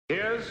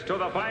Here's to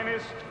the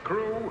finest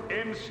crew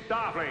in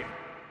Starfleet.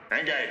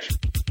 Engage.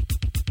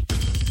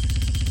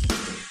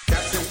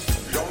 Captain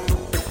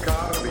Jean-Luc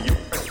Picard of the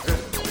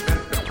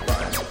USS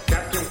Enterprise.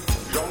 Captain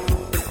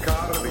Jean-Luc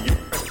Picard of the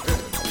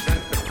USS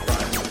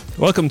Enterprise.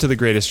 Welcome to The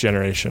Greatest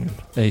Generation,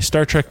 a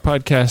Star Trek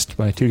podcast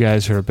by two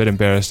guys who are a bit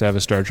embarrassed to have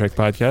a Star Trek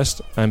podcast.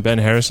 I'm Ben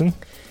Harrison.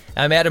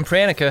 I'm Adam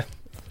Pranica.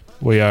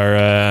 We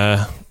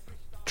are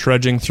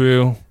trudging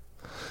through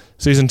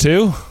season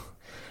 2.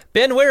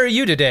 Ben, where are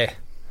you today?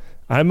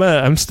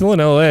 I'm still in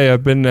LA.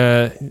 I've been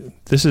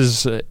this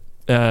is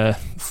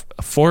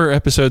 4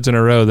 episodes in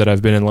a row that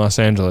I've been in Los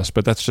Angeles,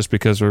 but that's just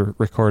because we're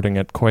recording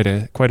at quite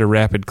a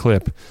rapid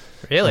clip.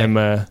 Really? I'm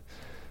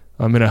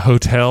in a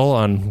hotel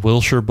on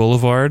Wilshire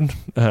Boulevard.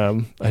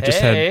 I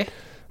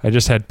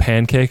just had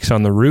pancakes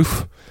on the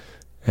roof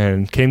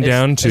and came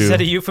down to. Is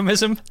that a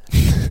euphemism?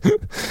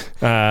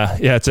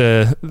 Yeah,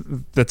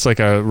 that's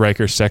like a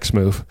Riker sex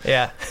move.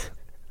 Yeah.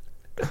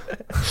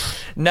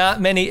 Not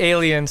many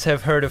aliens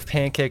have heard of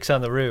pancakes on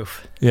the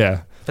roof.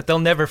 Yeah. But they'll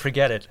never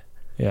forget it.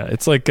 Yeah,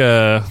 it's like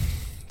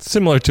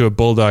similar to a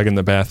bulldog in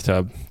the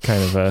bathtub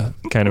kind of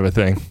a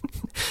thing.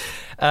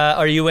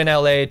 Are you in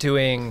LA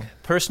doing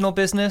personal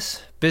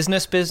business,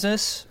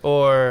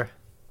 or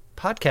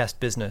podcast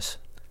business?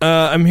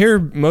 I'm here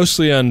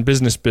mostly on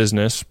business,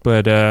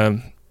 but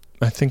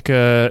I think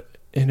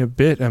in a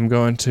bit I'm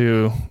going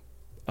to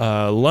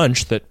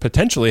lunch that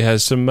potentially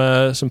has some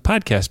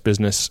podcast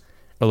business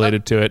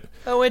related to it.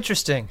 Oh,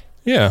 interesting.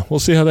 Yeah,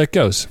 we'll see how that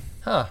goes.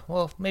 Huh,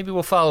 well, maybe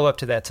we'll follow up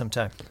to that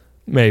sometime.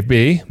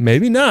 Maybe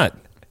not.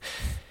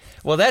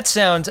 Well, that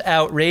sounds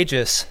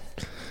outrageous,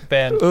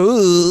 Ben.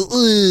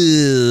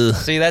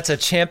 See, that's a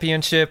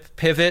championship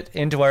pivot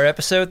into our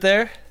episode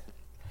there.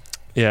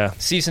 Yeah.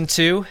 Season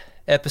 2,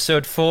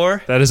 episode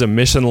 4. That is a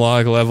mission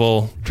log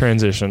level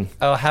transition.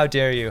 Oh, how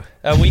dare you.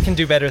 We can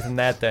do better than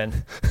that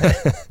then.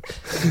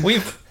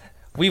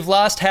 We've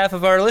lost half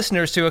of our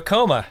listeners to a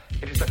coma.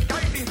 It is the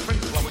guiding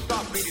principle of a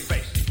Starfleet is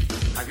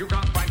based. And you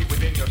can't find it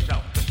within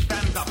yourself to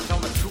stand up, tell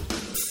the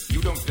truth.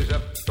 You don't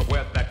deserve to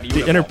wear that new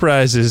The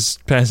Enterprise is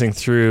passing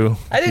through.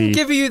 I didn't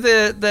give you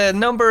the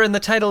number and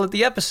the title of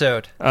the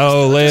episode.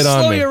 Oh, lay it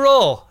on slow me. Slow your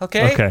roll,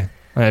 okay? Okay,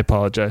 I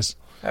apologize.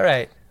 All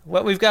right.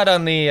 What we've got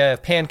on the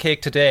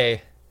pancake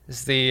today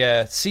is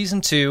the Season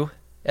 2,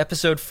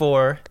 Episode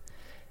 4,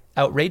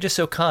 Outrageous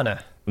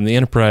Okana. And the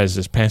Enterprise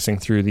is passing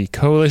through the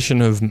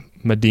coalition of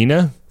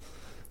Medina,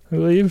 I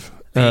believe.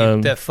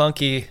 The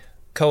funky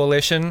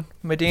coalition,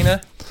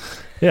 Medina?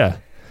 Yeah.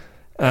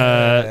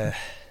 I'm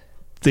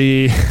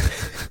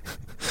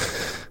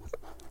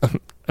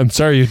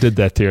sorry you did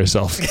that to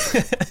yourself.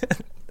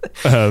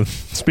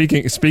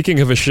 Speaking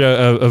of a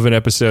show of an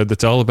episode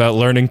that's all about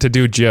learning to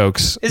do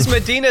jokes. Is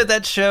Medina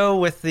that show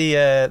with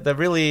the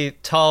really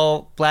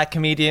tall black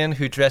comedian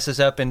who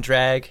dresses up in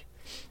drag?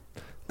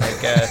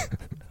 Like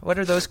what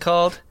are those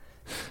called?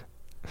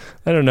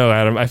 I don't know,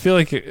 Adam. I feel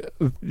like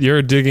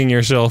you're digging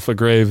yourself a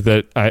grave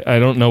that I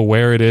don't know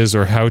where it is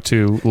or how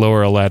to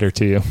lower a ladder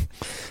to you.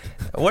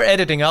 We're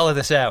editing all of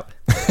this out.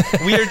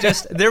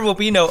 There will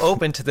be no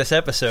open to this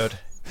episode.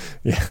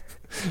 Yeah.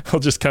 I'll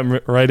just come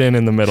right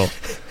in the middle.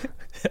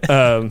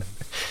 The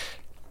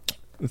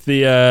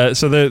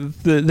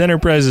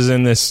Enterprise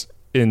is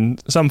in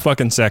some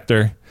fucking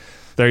sector.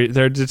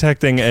 They're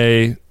detecting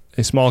a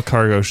small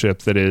cargo ship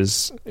that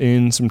is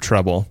in some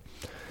trouble,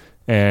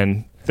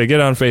 and they get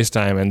on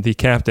FaceTime, and the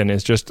captain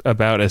is just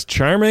about as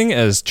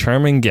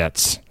charming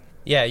gets.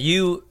 Yeah,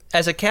 you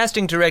as a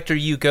casting director,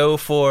 you go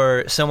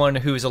for someone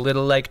who's a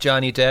little like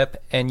Johnny Depp,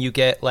 and you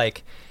get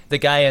like the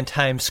guy in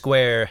Times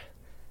Square.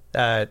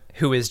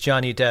 Who is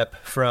Johnny Depp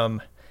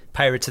from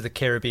Pirates of the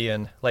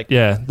Caribbean? Like,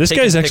 yeah, this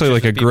guy's actually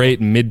like a people.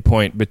 Great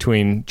midpoint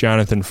between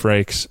Jonathan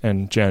Frakes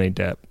and Johnny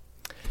Depp.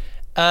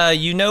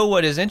 You know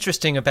what is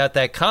interesting about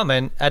that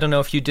comment? I don't know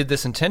if you did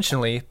this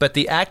intentionally, but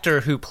the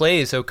actor who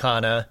plays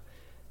Okana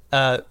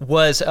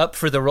was up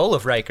for the role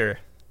of Riker.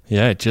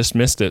 Yeah, I just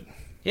missed it.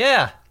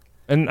 Yeah,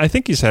 and I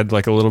think he's had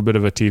like a little bit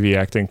of a TV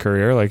acting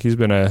career. Like he's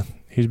been a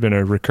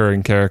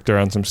recurring character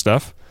on some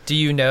stuff. Do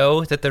you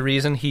know that the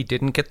reason he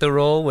didn't get the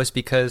role was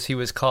because he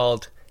was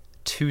called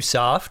too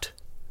soft?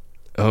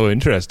 Oh,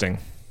 interesting.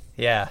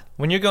 Yeah.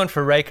 When you're going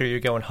for Riker,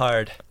 you're going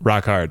hard.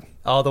 Rock hard.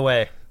 All the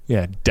way.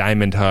 Yeah,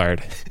 diamond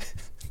hard.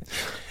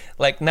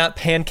 Like, not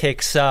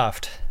pancake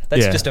soft.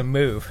 That's just a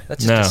move.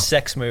 That's just a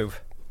sex move.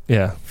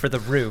 Yeah. For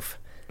the roof.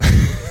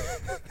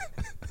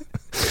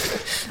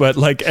 But,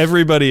 like,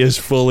 everybody is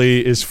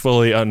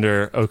fully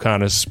under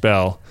Okana's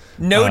spell.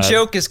 No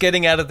joke is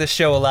getting out of this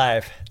show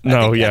alive.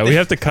 We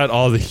have to cut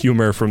all the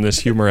humor from this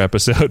humor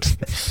episode.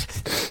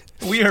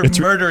 We are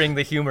murdering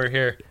the humor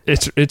here.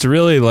 It's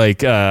really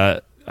like I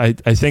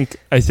think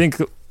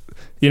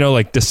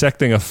like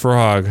dissecting a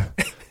frog.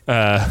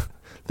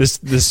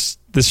 This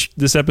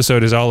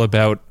episode is all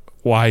about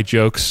why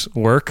jokes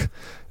work,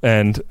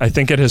 and I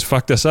think it has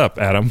fucked us up,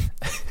 Adam.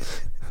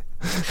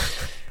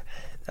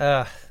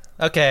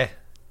 Okay,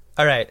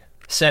 all right,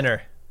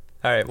 center.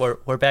 All right,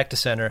 we're back to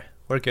center.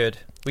 We're good.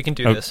 We can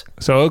do this.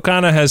 So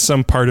Okana has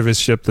some part of his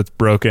ship that's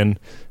broken,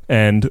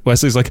 And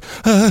Wesley's like,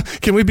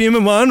 can we beam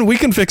him on? We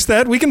can fix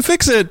that. We can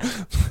fix it.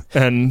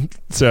 And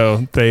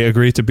so they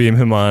agree to beam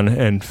him on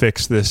and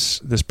fix this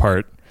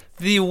part.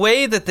 The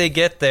way that they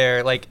get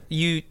there, like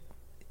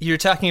you're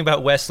talking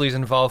about Wesley's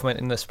involvement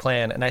in this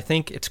plan, and I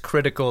think it's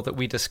critical that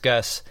we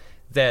discuss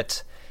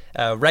that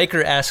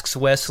Riker asks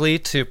Wesley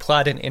to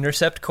plot an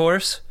intercept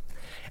course,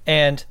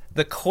 and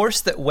the course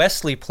that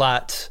Wesley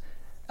plots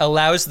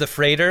allows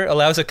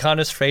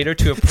Okana's freighter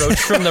to approach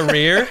from the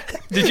rear.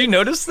 Did you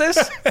notice this?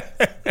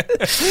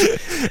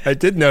 I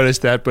did notice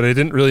that, but I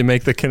didn't really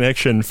make the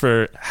connection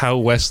for how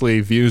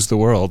Wesley views the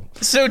world.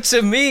 So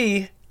to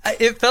me,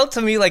 it felt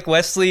to me like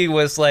Wesley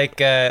was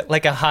like a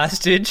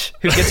hostage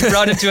who gets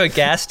brought into a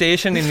gas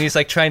station and he's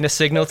like trying to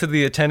signal to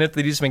the attendant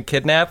that he's been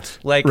kidnapped.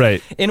 Like,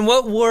 right. In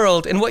what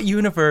world, in what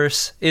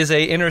universe is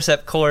a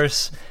intercept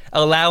course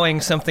allowing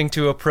something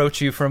to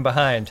approach you from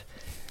behind?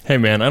 Hey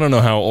man, I don't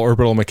know how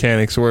orbital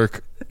mechanics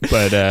work,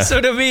 but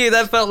so to me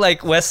that felt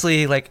like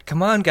Wesley, like,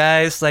 come on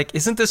guys, like,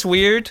 isn't this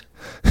weird?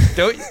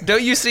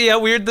 Don't you see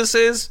how weird this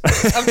is?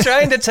 I'm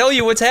trying to tell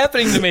you what's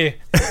happening to me.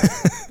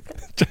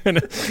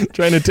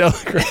 trying to tell.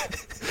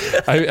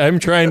 I'm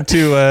trying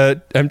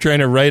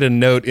to write a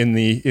note in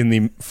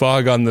the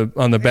fog on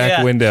the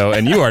back window,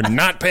 and you are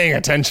not paying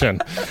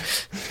attention.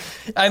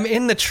 I'm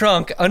in the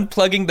trunk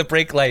unplugging the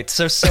brake lights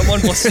so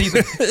someone will see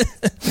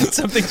that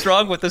something's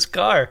wrong with this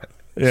car.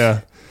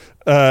 Yeah.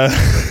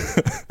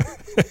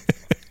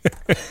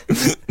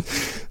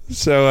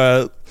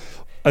 So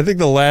I think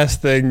the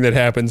last thing that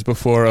happens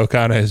before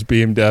Okana is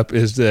beamed up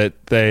is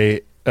that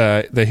they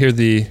hear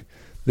the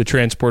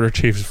transporter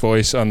chief's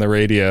voice on the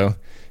radio,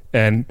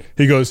 and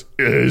he goes,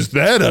 "Is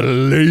that a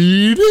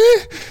lady?"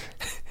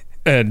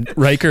 And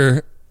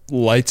Riker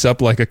lights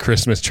up like a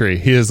Christmas tree.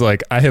 He is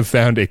like, I have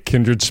found a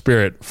kindred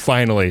spirit.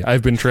 Finally,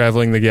 I've been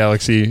traveling the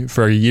galaxy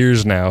for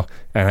years now,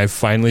 and I've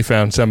finally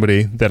found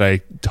somebody that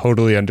I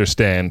totally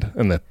understand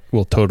and that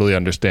will totally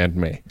understand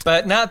me.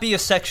 But not be a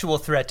sexual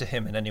threat to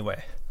him in any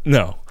way.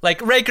 No.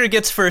 Like, Riker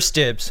gets first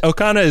dibs.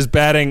 Okana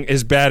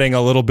is batting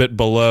a little bit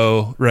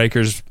below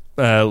Riker's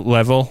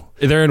level.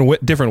 They're in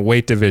different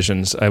weight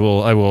divisions. I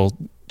will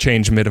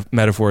change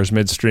metaphors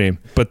midstream,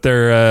 but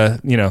they're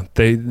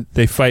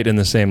they fight in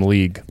the same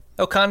league.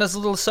 Okana's a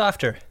little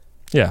softer.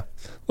 Yeah, a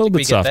little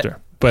bit softer.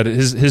 But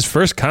his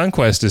first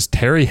conquest is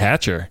Terri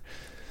Hatcher.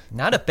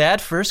 Not a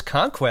bad first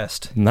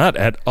conquest. Not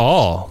at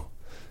all.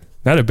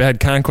 Not a bad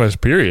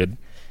conquest, period.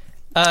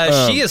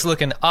 She is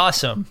looking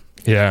awesome.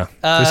 Yeah.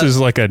 This is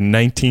like a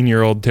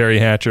 19-year-old Terri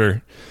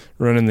Hatcher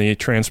running the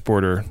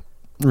transporter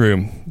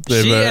room.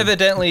 She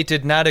evidently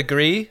did not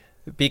agree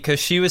because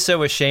she was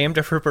so ashamed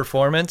of her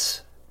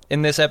performance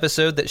in this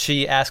episode that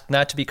she asked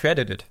not to be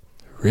credited.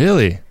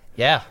 Really?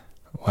 Yeah.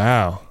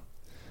 Wow.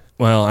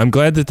 Well, I'm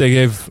glad that they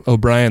gave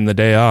O'Brien the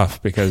day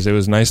off because it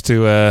was nice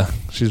to...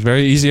 she's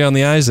very easy on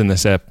the eyes in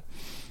this ep.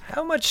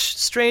 How much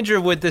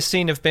stranger would this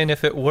scene have been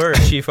if it were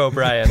Chief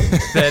O'Brien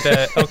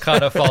that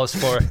Okana falls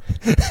for?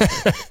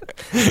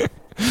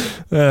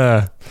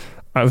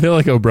 I feel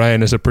like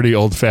O'Brien is a pretty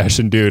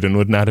old-fashioned dude and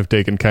would not have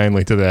taken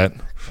kindly to that.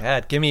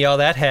 God, give me all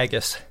that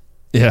haggis.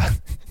 Yeah.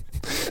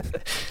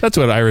 That's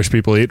what Irish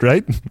people eat,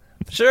 right?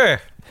 Sure.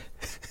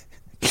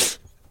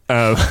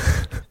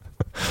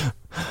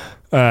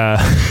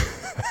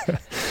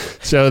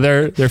 So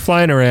they're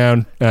flying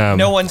around.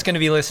 No one's going to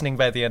be listening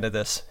by the end of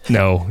this.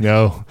 No.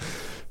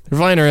 They're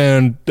flying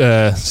around,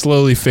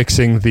 slowly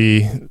fixing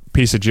the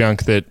piece of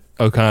junk that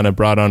Okana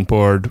brought on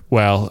board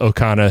while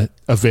Okana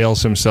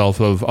avails himself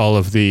of all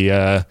of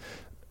the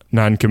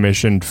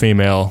non-commissioned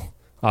female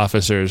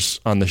officers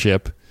on the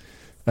ship.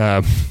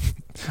 I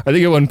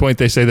think at one point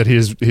they say that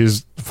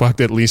he's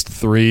fucked at least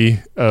 3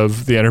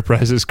 of the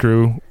Enterprise's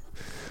crew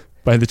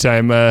by the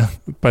time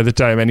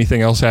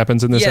anything else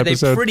happens in this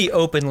episode. Yeah, they pretty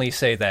openly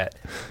say that.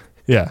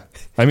 Yeah.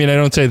 I mean, I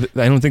don't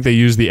think they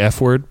use the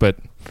F word, but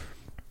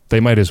they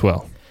might as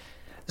well.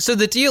 So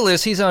the deal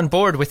is he's on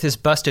board with his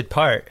busted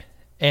part,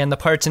 and the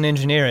part's in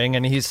engineering,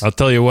 and he's... I'll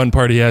tell you one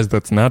part he has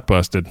that's not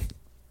busted.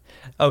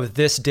 Oh,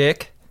 this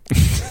dick?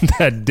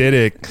 That did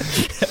it.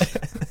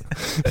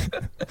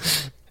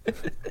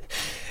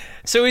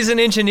 So he's in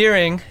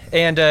engineering,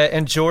 and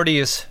Geordi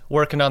is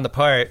working on the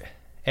part,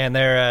 and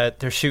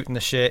they're shooting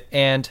the shit.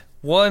 And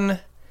one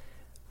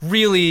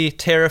really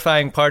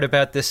terrifying part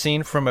about this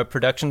scene from a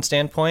production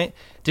standpoint,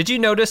 did you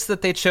notice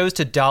that they chose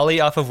to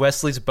dolly off of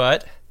Wesley's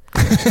butt?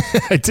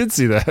 I did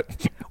see that.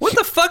 What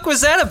the fuck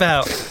was that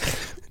about?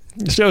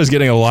 The show is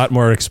getting a lot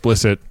more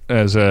explicit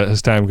as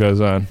time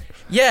goes on.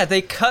 Yeah,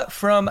 they cut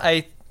from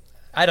I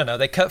don't know,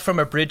 they cut from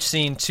a bridge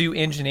scene to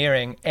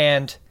engineering,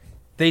 and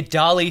they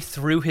dolly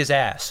through his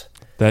ass.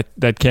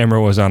 That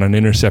camera was on an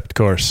intercept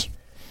course.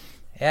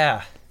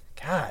 Yeah.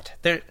 God.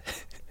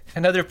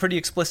 Another pretty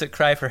explicit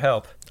cry for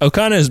help.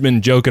 Okana has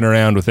been joking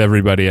around with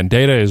everybody, and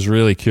Data is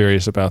really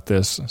curious about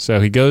this. So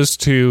he goes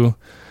to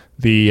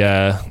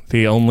the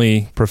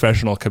only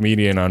professional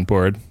comedian on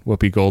board,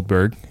 Whoopi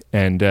Goldberg,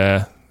 and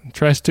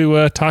tries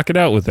to talk it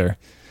out with her.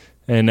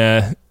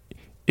 And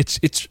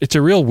it's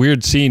a real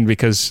weird scene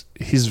because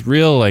he's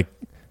real like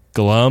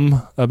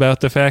glum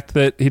about the fact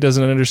that he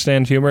doesn't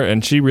understand humor,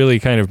 and she really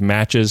kind of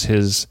matches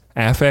his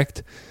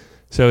affect.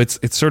 So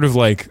it's sort of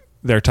like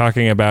they're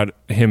talking about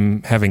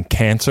him having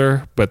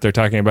cancer, but they're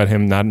talking about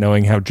him not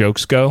knowing how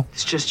jokes go.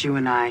 It's just you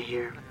and I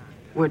here.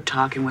 We're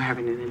talking, we're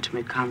having an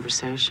intimate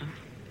conversation.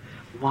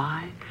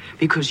 Why?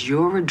 Because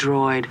you're a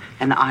droid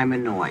and I'm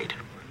annoyed.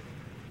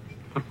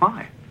 But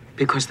why?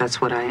 Because that's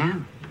what I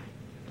am.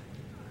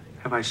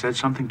 Have I said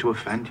something to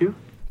offend you?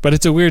 But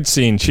it's a weird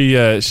scene. She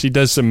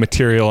does some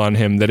material on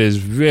him that is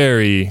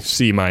very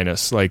C-,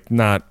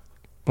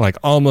 like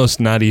almost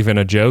not even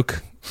a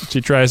joke. She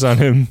tries on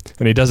him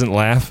and he doesn't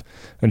laugh,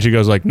 and she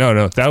goes like,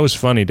 no, that was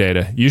funny,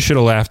 Data. You should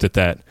have laughed at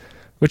that.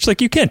 Which,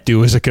 like, you can't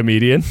do as a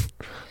comedian.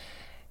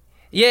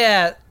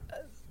 Yeah,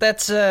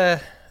 that's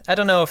I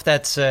don't know if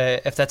that's a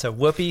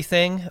Whoopi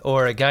thing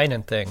or a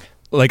Guinan thing.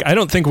 Like, I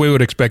don't think we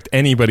would expect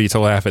anybody to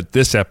laugh at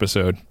this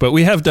episode, but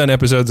we have done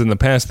episodes in the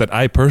past that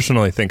I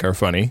personally think are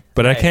funny,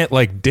 but right. I can't,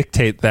 like,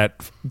 dictate that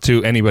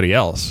to anybody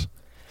else.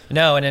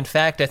 No, and in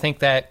fact, I think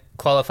that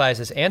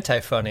qualifies as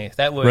anti-funny.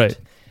 That would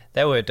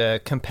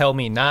compel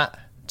me not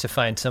to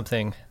find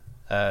something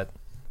to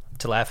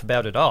laugh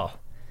about at all.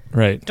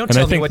 Right. Don't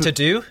tell me what to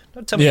do.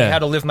 Don't tell me how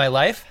to live my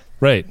life.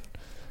 Right.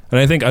 And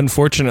I think,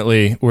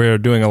 unfortunately, we're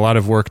doing a lot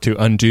of work to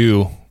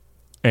undo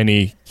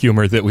any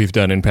humor that we've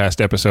done in past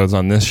episodes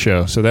on this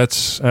show. So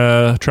that's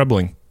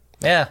troubling.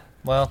 Yeah,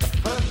 well.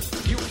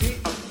 First duty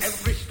of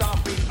every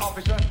Starfleet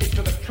officer is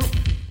to the truth.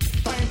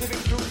 Scientific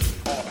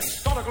truth, or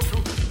historical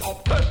truth, or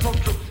personal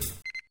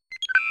truth.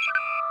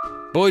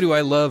 Boy, do I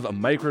love a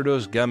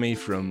microdose gummy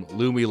from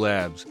Lumi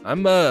Labs.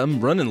 I'm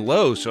running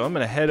low, so I'm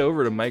going to head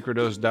over to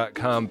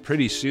microdose.com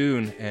pretty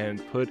soon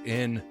and put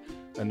in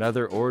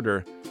another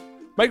order.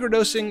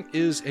 Microdosing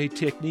is a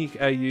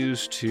technique I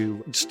use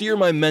to steer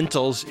my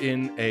mentals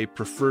in a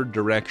preferred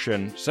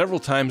direction several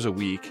times a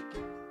week,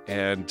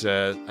 and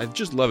I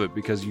just love it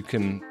because you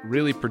can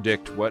really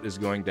predict what is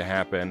going to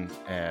happen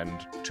and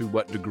to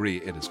what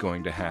degree it is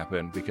going to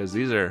happen, because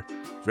these are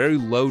very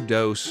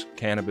low-dose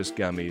cannabis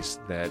gummies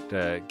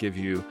that give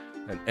you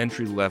an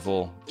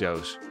entry-level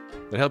dose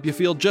that help you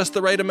feel just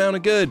the right amount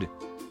of good.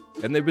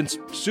 And they've been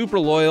super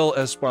loyal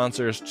as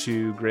sponsors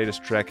to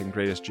Greatest Trek and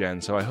Greatest Gen,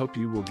 so I hope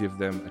you will give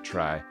them a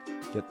try.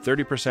 Get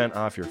 30%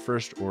 off your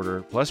first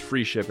order plus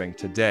free shipping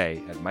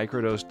today at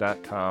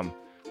microdose.com.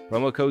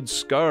 Promo code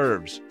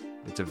SCARVES.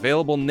 It's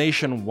available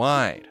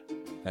nationwide.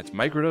 That's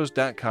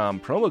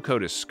microdose.com. Promo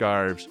code is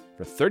SCARVES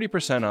for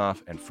 30%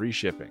 off and free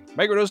shipping.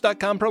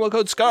 Microdose.com, promo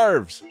code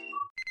SCARVES.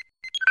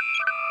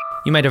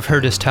 You might have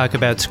heard us talk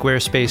about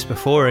Squarespace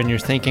before, and you're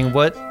thinking,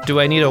 what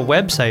do I need a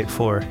website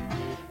for?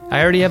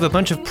 I already have a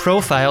bunch of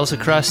profiles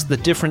across the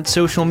different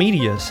social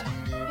medias.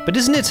 But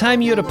isn't it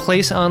time you had a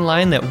place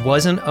online that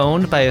wasn't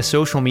owned by a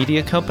social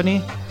media company?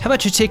 How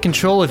about you take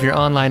control of your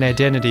online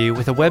identity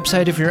with a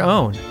website of your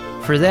own?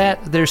 For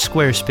that, there's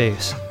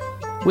Squarespace.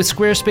 With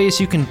Squarespace,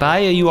 you can buy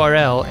a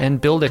URL and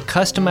build a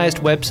customized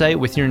website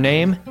with your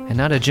name, and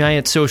not a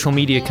giant social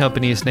media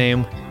company's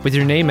name, with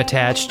your name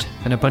attached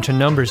and a bunch of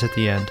numbers at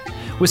the end.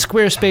 With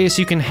Squarespace,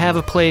 you can have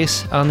a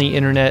place on the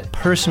internet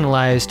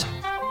personalized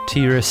to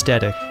your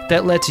aesthetic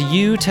that lets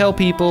you tell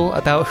people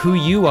about who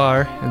you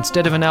are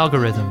instead of an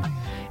algorithm.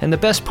 And the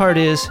best part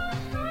is,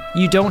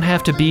 you don't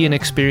have to be an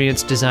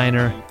experienced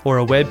designer or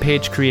a web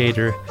page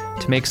creator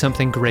to make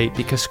something great,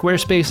 because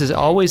Squarespace is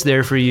always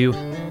there for you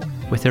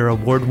with their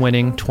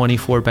award-winning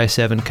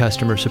 24/7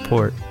 customer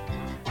support.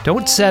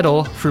 Don't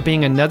settle for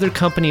being another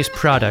company's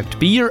product.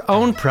 Be your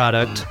own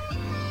product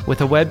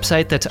with a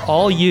website that's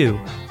all you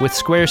with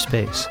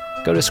Squarespace.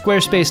 Go to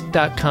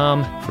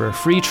squarespace.com for a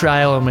free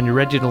trial, and when you're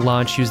ready to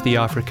launch, use the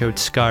offer code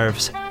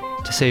SCARVES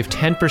to save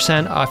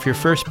 10% off your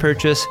first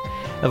purchase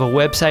of a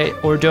website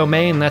or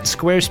domain. That's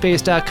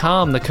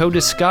squarespace.com. The code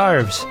is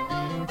SCARVES.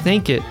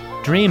 Think it,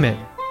 dream it,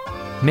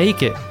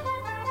 make it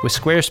with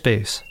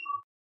Squarespace.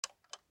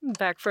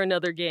 Back for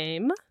another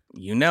game.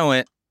 You know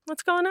it.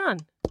 What's going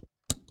on?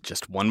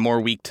 Just one more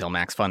week till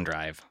Max Fun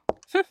Drive.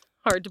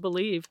 Hard to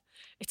believe.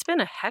 It's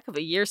been a heck of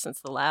a year since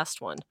the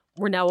last one.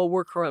 We're now a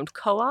worker-owned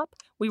co-op.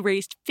 We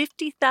raised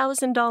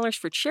 $50,000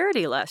 for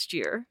charity last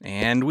year.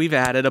 And we've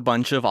added a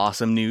bunch of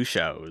awesome new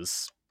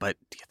shows. But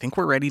do you think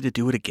we're ready to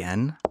do it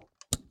again?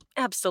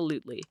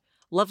 Absolutely.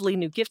 Lovely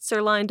new gifts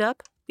are lined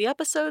up. The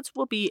episodes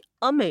will be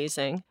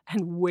amazing.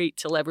 And wait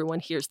till everyone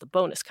hears the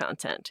bonus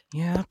content.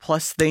 Yeah,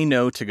 plus they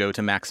know to go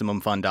to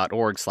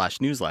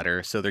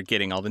MaximumFun.org/newsletter, so they're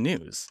getting all the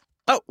news.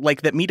 Oh,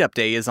 like that meetup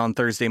day is on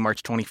Thursday,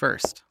 March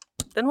 21st.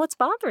 Then what's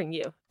bothering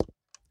you?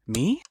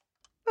 Me?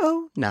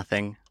 Oh,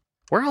 nothing.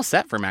 We're all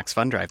set for Max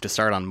Fun Drive to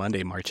start on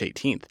Monday, March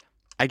 18th.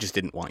 I just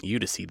didn't want you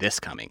to see this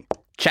coming.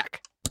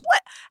 Check.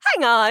 What?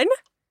 Hang on.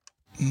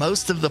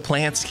 Most of the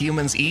plants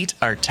humans eat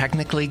are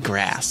technically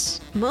grass.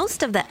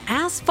 Most of the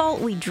asphalt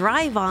we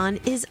drive on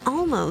is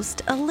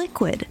almost a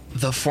liquid.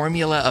 The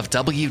formula of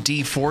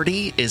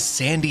WD-40 is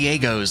San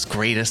Diego's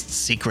greatest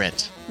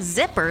secret.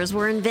 Zippers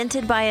were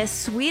invented by a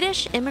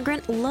Swedish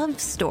immigrant love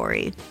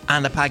story.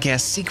 On the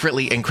podcast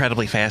Secretly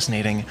Incredibly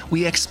Fascinating,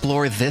 we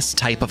explore this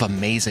type of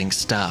amazing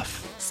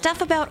stuff.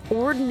 stuff about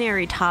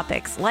ordinary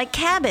topics like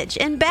cabbage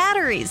and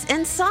batteries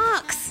and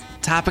socks.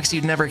 Topics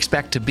you'd never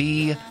expect to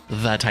be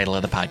the title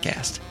of the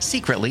podcast.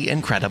 Secretly,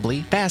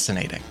 incredibly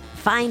fascinating.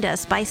 Find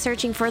us by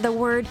searching for the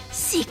word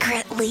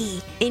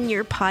secretly in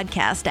your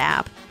podcast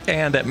app.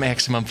 And at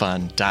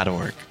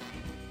MaximumFun.org.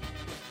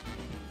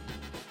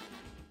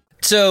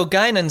 So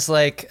Guinan's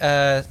like,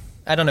 I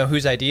don't know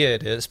whose idea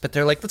it is, but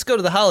they're like, let's go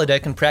to the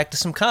holodeck and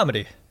practice some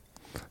comedy.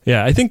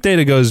 Yeah, I think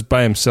Data goes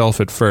by himself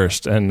at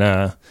first, and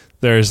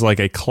there's like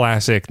a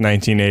classic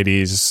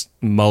 1980s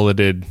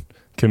mulleted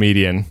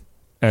comedian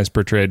as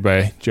portrayed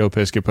by Joe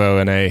Piscopo,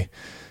 and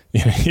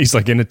he's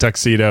like in a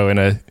tuxedo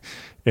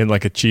in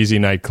like a cheesy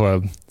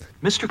nightclub.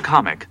 Mr.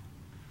 Comic,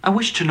 I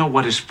wish to know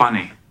what is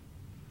funny.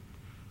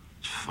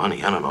 It's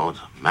funny, I don't know. It's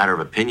a matter of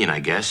opinion, I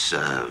guess.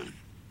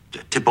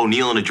 Tip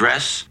O'Neill in a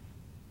dress.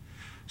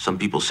 Some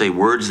people say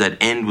words that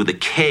end with a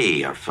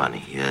K are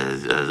funny.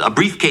 A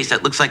briefcase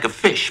that looks like a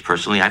fish.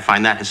 Personally, I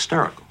find that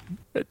hysterical.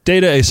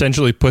 Data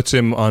essentially puts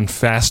him on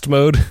fast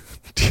mode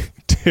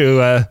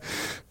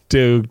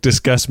to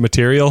discuss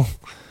material,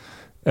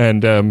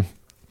 and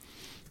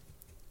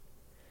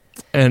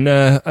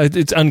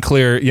it's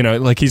unclear.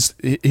 Like he's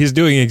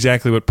doing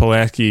exactly what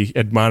Pulaski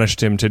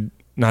admonished him to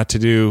not to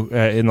do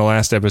in the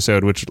last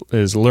episode, which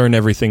is learn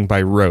everything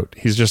by rote.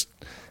 He's just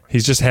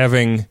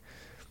having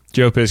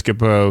Joe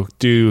Piscopo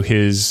do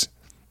his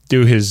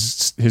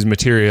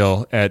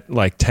material at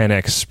like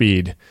 10x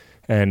speed,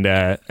 and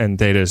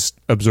Data's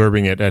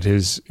absorbing it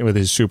with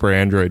his super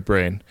android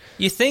brain.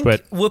 You think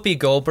Whoopi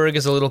Goldberg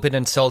is a little bit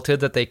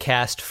insulted that they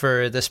cast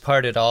for this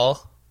part at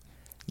all?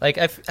 Like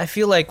I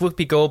feel like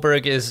Whoopi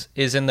Goldberg is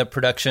in the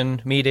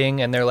production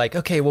meeting, and they're like,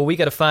 okay, well, we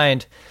got to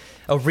find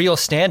a real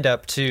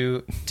stand-up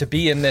to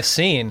be in this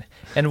scene,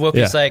 and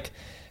Whoopi's like.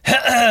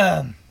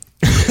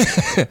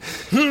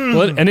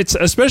 Well, and it's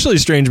especially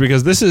strange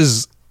because this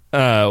is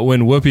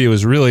when Whoopi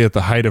was really at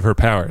the height of her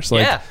powers.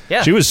 Like,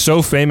 she was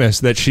so famous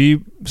that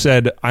she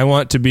said, "I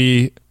want to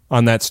be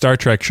on that Star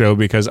Trek show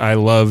because I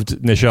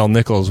loved Nichelle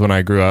Nichols when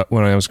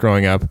I was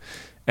growing up,"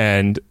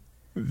 and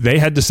they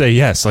had to say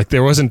yes. Like,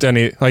 there wasn't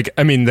any. Like,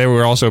 I mean, they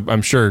were also,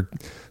 I'm sure,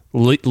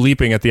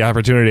 leaping at the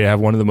opportunity to have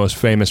one of the most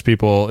famous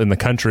people in the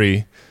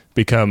country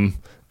become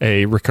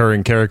a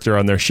recurring character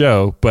on their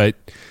show, but.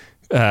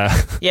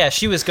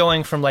 She was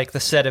going from like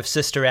the set of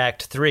Sister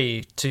Act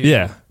 3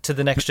 to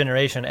the Next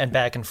Generation and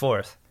back and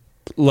forth.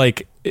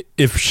 Like,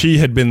 if she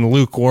had been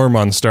lukewarm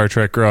on Star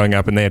Trek growing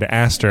up and they had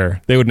asked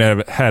her, they wouldn't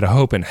have had a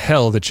hope in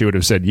hell that she would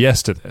have said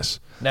yes to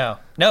this. No,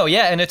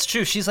 and it's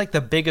true. She's like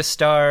the biggest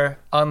star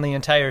on the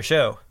entire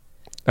show.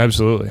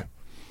 Absolutely.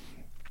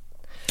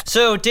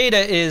 So Data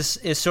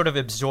is sort of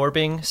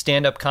absorbing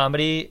stand-up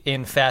comedy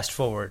in fast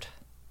forward.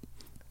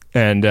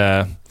 And,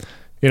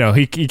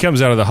 he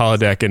comes out of the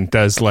holodeck and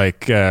does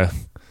like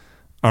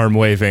arm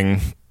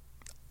waving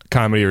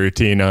comedy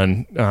routine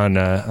on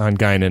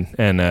Guinan,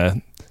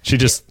 and she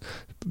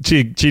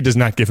does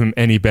not give him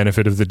any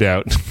benefit of the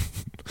doubt.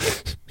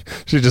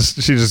 she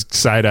just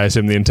side eyes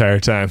him the entire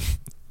time.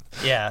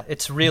 Yeah,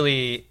 it's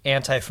really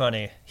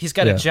anti-funny. He's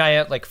got a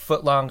giant like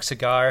foot-long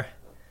cigar.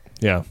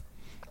 Yeah,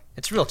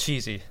 it's real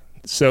cheesy.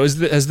 So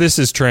as this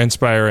is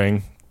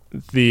transpiring,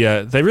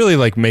 they really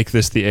like make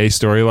this the A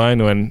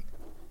storyline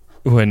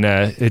when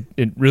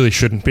it really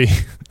shouldn't be.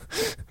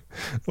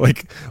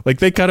 like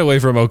they cut away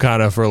from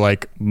Okana for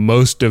like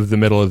most of the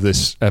middle of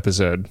this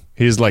episode.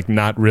 He's like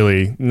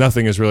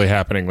nothing is really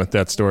happening with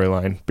that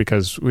storyline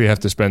because we have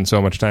to spend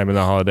so much time in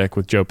the holodeck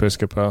with Joe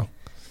Piscopo.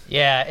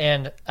 Yeah,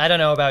 and I don't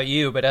know about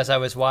you, but as I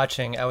was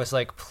watching, I was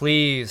like,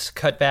 please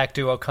cut back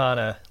to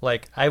Okana.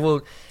 Like, I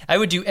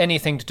would do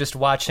anything to just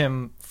watch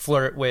him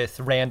flirt with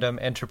random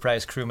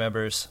Enterprise crew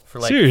members for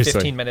like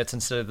 15 minutes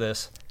instead of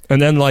this.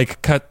 And then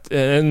like cut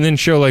and then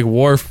show like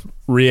Worf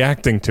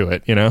reacting to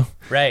it,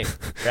 Right.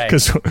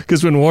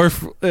 Because when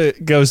Worf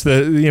goes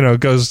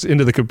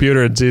into the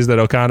computer and sees that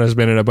Okana's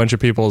been in a bunch of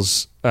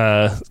people's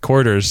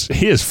quarters,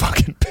 he is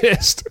fucking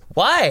pissed.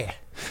 Why?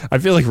 I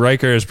feel like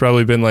Riker has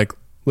probably been like,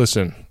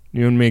 listen,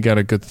 you and me got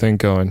a good thing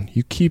going.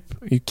 You keep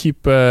watch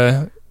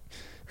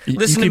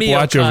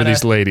Okana. over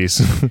these ladies.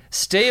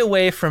 Stay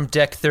away from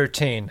Deck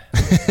 13.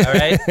 All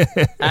right?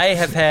 I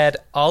have had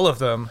all of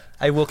them.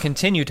 I will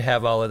continue to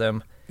have all of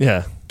them.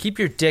 Yeah. Keep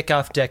your dick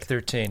off Deck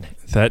 13.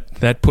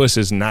 That puss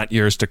is not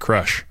yours to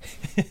crush.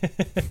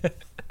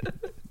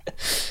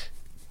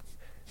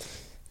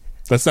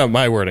 That's not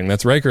my wording.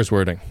 That's Riker's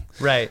wording.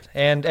 Right.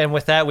 And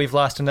with that, we've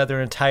lost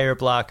another entire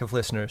block of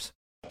listeners.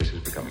 This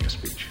is becoming a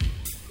speech.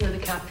 You're the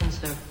captain,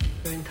 sir.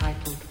 You're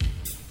entitled.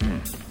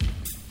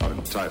 Not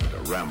entitled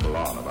to ramble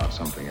on about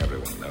something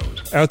everyone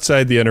knows.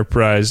 Outside the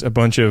Enterprise, a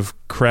bunch of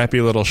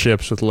crappy little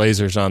ships with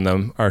lasers on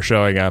them are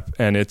showing up,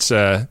 and it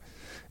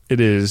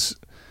is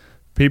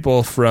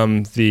people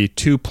from the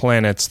two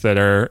planets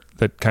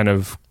that kind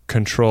of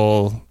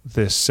control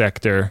this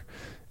sector.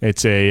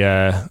 It's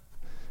a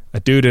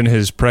dude and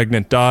his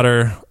pregnant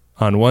daughter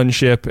on one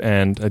ship,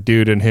 and a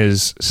dude and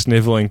his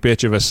sniveling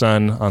bitch of a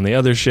son on the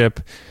other ship,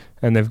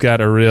 and they've got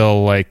a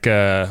real like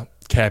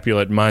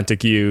Capulet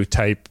Montague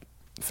type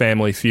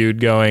family feud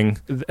going,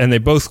 and they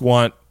both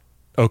want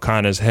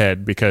Okana's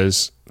head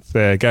because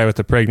the guy with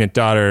the pregnant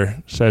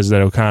daughter says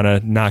that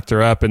Okana knocked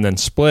her up and then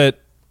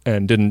split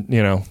and didn't,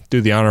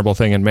 do the honorable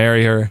thing and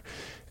marry her.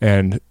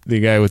 And the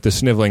guy with the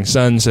sniveling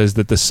son says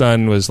that the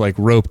son was like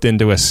roped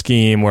into a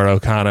scheme where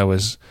Okana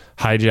was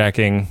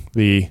hijacking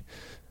the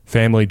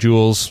family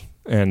jewels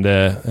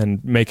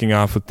and making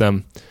off with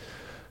them.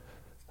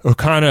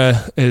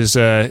 Okana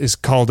is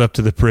called up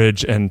to the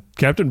bridge, and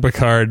Captain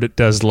Picard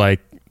does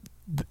like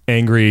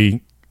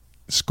angry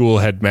school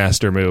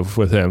headmaster move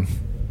with him.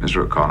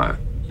 Mr. O'Connor,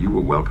 you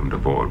were welcomed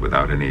aboard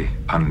without any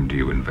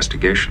undue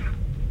investigation.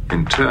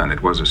 In turn,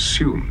 it was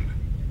assumed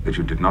that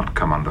you did not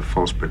come under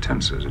false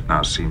pretenses. It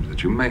now seems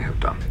that you may have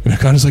done. And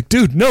O'Connor's like,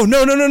 dude, no.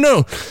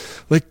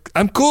 Like,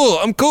 I'm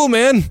cool,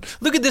 man.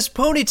 Look at this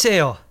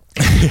ponytail.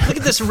 Look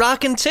at this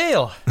rockin'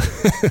 tail.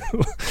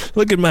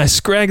 Look at my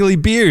scraggly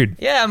beard.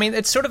 Yeah, I mean,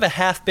 it's sort of a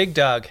half big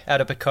dog out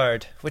of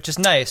Picard, which is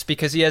nice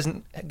because he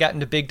hasn't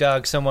gotten to big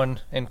dog someone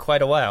in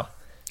quite a while.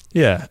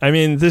 Yeah, I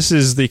mean, this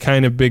is the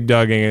kind of big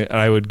dogging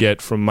I would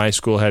get from my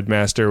school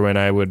headmaster when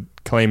I would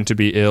claim to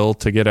be ill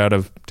to get out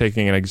of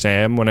taking an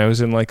exam when I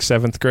was in like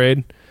 7th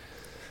grade.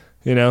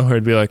 Or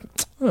it'd be like,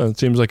 oh, it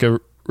seems like a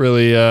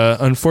really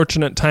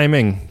unfortunate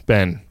timing,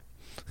 Ben.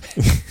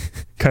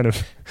 kind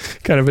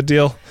of a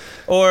deal.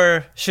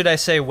 Or should I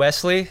say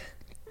Wesley?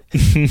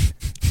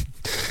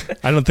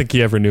 I don't think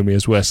he ever knew me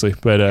as Wesley,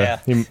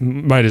 but he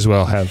might as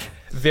well have.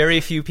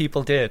 Very few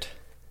people did.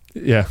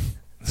 Yeah,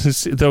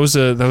 that was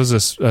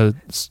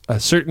a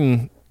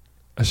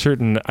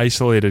certain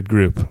isolated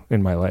group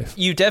in my life.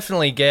 You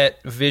definitely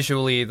get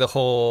visually the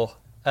whole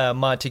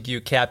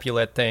Montague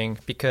Capulet thing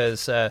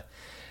because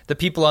the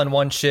people on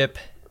one ship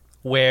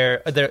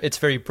it's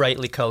very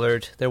brightly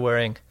colored. They're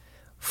wearing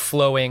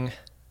flowing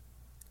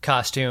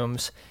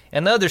costumes.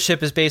 And the other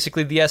ship is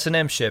basically the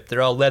S&M ship.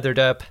 They're all leathered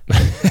up.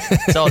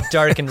 It's all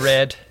dark and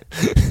red.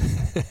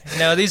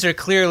 Now, these are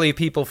clearly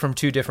people from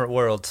two different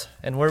worlds,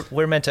 and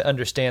we're meant to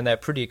understand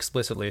that pretty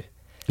explicitly.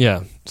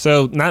 Yeah.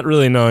 So not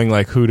really knowing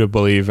like who to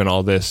believe in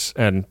all this,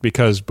 and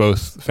because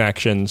both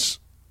factions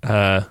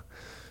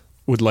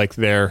would like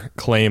their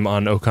claim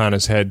on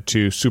Okana's head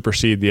to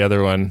supersede the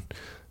other one,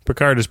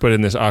 Picard is put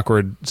in this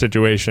awkward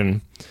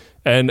situation.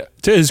 And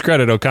to his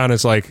credit,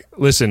 Okana's like,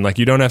 listen, like,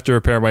 you don't have to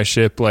repair my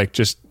ship. Like,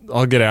 just,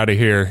 I'll get out of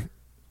here.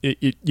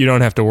 You don't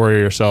have to worry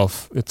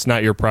yourself. It's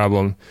not your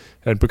problem.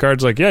 And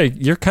Picard's like, yeah,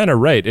 you're kind of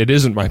right. It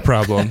isn't my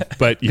problem,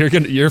 but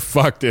you're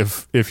fucked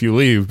if you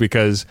leave,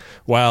 because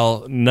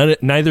while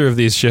neither of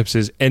these ships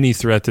is any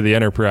threat to the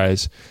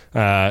Enterprise,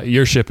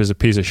 your ship is a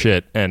piece of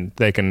shit, and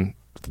they can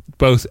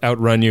both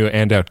outrun you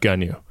and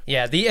outgun you.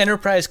 Yeah, the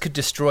Enterprise could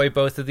destroy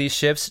both of these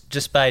ships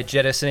just by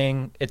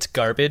jettisoning its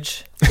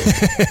garbage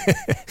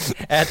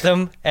at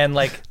them, and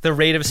like the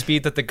rate of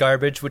speed that the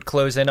garbage would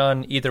close in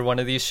on either one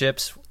of these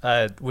ships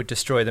would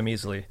destroy them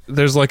easily.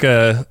 There's like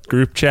a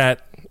group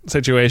chat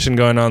situation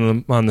going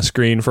on the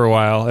screen for a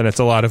while, and it's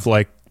a lot of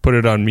like, put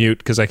it on mute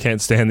because I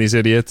can't stand these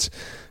idiots,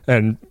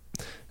 and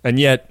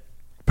yet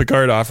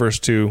Picard offers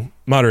to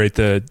moderate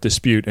the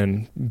dispute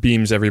and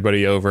beams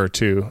everybody over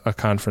to a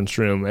conference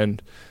room,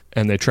 and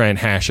they try and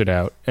hash it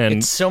out. And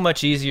it's so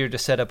much easier to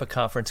set up a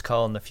conference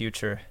call in the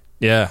future.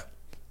 Yeah.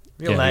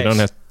 Real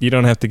nice. You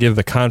don't have to give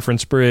the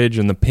conference bridge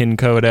and the pin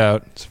code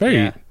out. It's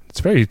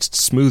very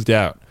smoothed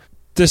out.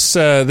 This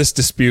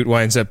dispute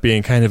winds up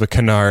being kind of a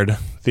canard.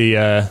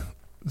 The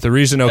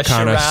reason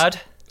Okana...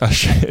 A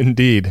charade?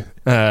 Indeed.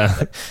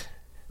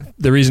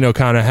 The reason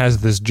Okana has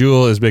this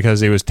jewel is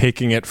because he was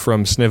taking it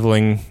from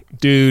sniveling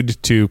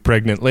dude to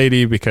pregnant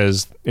lady,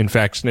 because in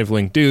fact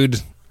sniveling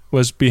dude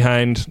was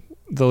behind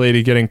the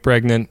lady getting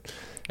pregnant.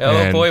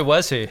 Boy,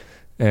 was he.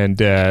 And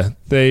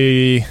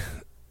they,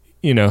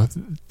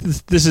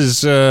 this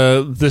is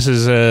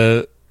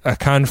a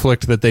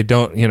conflict that they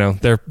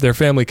don't, their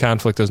family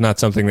conflict is not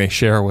something they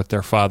share with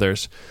their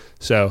fathers.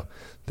 So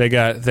they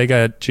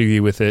got jiggy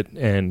with it,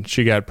 and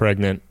she got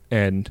pregnant,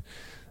 and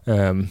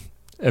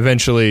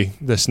eventually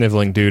the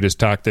sniveling dude is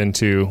talked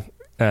into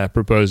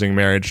proposing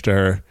marriage to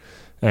her.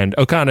 And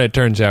Okana, it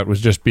turns out,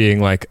 was just being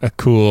like a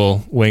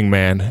cool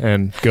wingman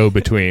and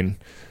go-between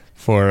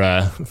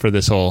for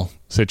this whole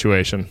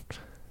situation.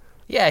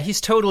 Yeah,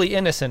 he's totally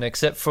innocent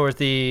except for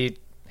the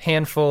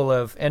handful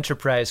of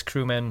Enterprise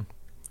crew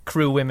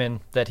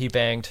women that he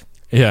banged.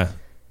 Yeah.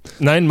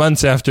 9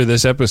 months after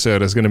this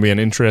episode is going to be an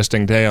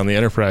interesting day on the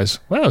Enterprise.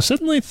 Wow,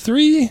 suddenly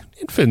 3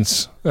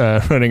 infants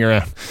running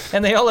around.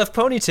 And they all have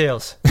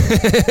ponytails.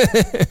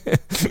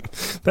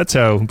 That's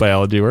how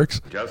biology works.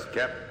 Just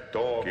kept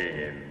talking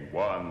in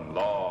one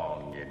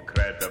long,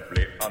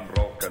 incredibly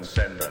unbroken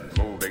sentence,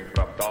 moving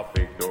from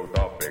topic to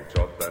topic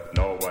so that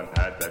no one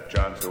had the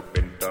chance to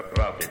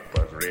interrupt. It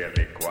was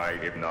really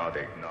quite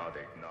hypnotic.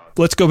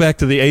 Let's go back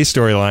to the A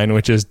storyline,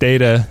 which is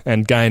Data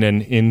and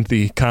Guinan in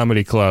the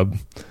comedy club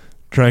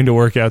trying to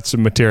work out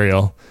some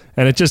material,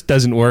 and it just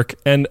doesn't work.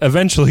 And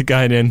eventually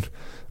Guinan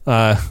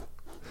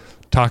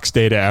talks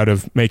Data out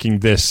of making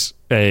this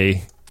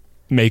a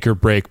make or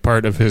break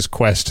part of his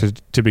quest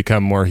to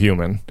become more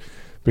human,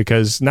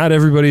 because not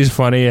everybody's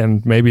funny,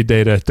 and maybe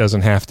Data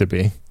doesn't have to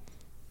be.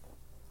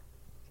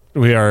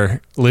 We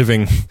are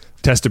living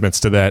testaments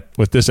to that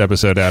with this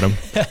episode, Adam.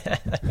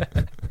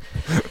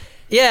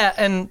 Yeah,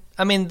 and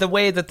I mean, the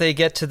way that they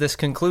get to this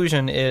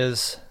conclusion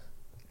is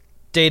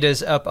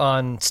Data's up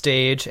on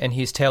stage and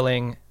he's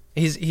doing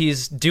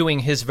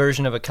his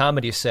version of a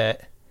comedy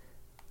set,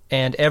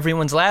 and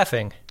everyone's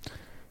laughing.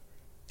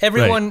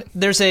 Everyone, right.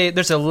 There's a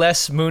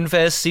Les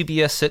Moonves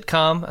CBS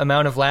sitcom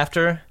amount of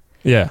laughter.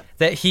 Yeah.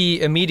 That he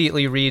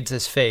immediately reads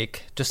as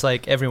fake, just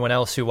like everyone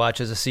else who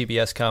watches a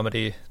CBS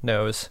comedy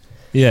knows.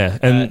 Yeah,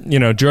 and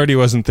Geordi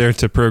wasn't there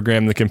to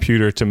program the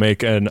computer to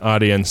make an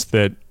audience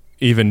that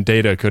even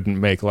Data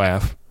couldn't make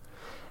laugh.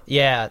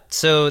 Yeah,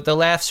 so the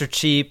laughs are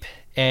cheap,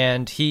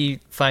 and he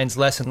finds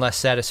less and less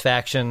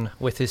satisfaction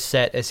with his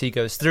set as he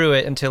goes through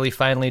it until he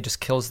finally just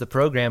kills the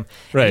program.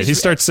 Right, he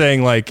starts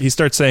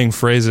saying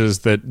phrases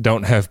that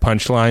don't have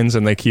punchlines,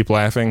 and they keep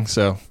laughing.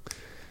 So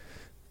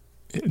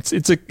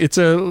it's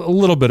a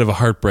little bit of a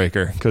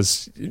heartbreaker,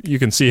 because you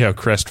can see how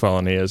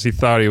crestfallen he is. He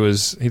thought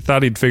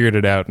he'd figured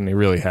it out, and he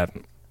really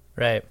hadn't.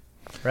 Right.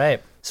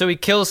 So he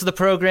kills the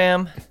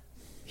program.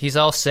 He's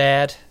all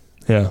sad.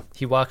 Yeah.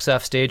 He walks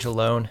off stage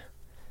alone.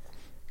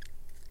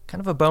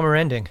 Kind of a bummer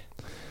ending.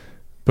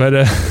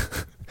 But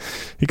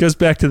he goes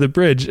back to the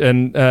bridge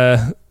and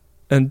does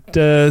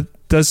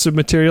some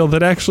material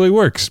that actually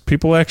works.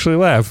 People actually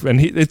laugh, and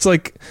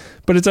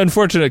but it's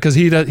unfortunate because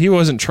he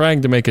wasn't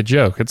trying to make a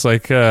joke. It's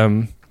like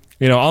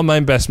all my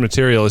best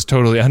material is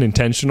totally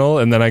unintentional,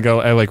 and then I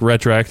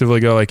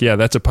retroactively go yeah,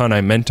 that's a pun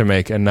I meant to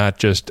make, and not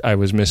just I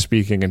was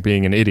misspeaking and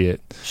being an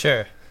idiot.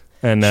 Sure.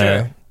 And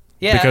sure.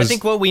 Yeah, I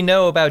think what we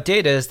know about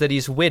Data is that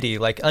he's witty,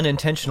 like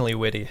unintentionally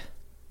witty.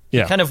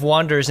 Yeah. He kind of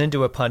wanders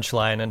into a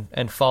punchline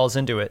and falls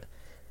into it.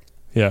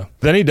 Yeah.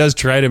 Then he does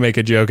try to make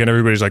a joke, and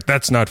everybody's like,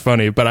 that's not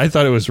funny. But I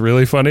thought it was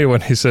really funny when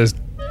he says,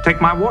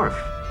 "Take my Worf,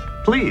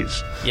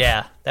 please."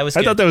 Yeah, that was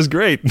good. I thought that was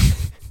great.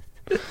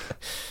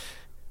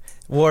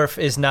 Worf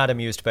is not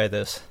amused by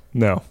this.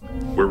 No.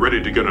 We're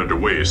ready to get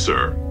underway,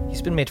 sir.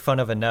 He's been made fun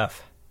of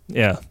enough.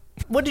 Yeah.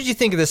 What did you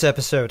think of this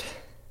episode,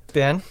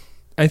 Ben?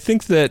 I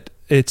think that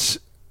it's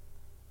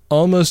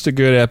almost a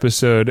good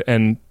episode,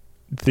 and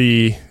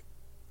the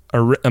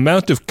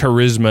amount of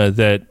charisma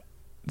that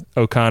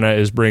Okana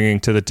is bringing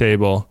to the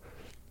table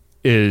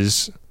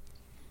is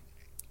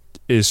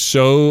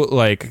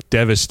so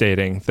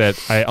devastating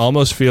that I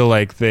almost feel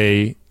like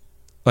I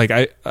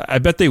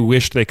bet they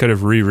wished they could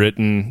have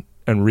rewritten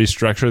and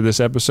restructured this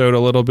episode a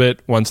little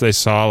bit once they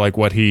saw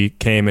what he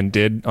came and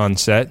did on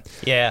set.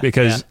 Yeah.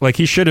 Because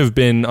he should have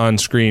been on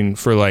screen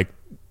for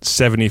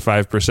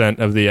 75%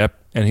 of the ep,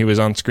 and he was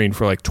on screen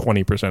for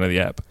 20% of the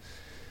ep.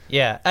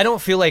 Yeah, I don't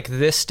feel like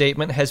this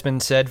statement has been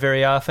said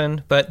very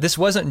often, but this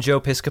wasn't Joe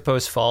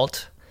Piscopo's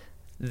fault.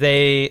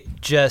 They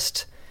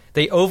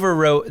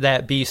overwrote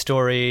that B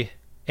story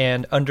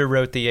and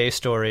underwrote the A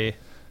story.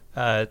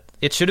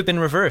 It should have been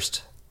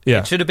reversed. Yeah.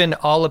 It should have been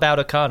all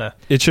about Okana.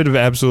 It should have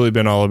absolutely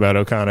been all about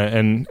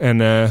Okana,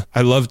 and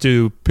I love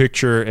to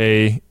picture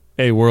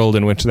a world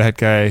in which that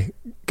guy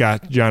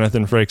got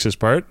Jonathan Frakes'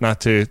 part. Not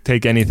to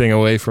take anything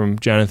away from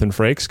Jonathan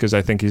Frakes, because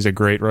I think he's a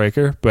great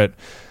Riker, but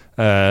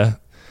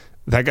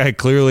that guy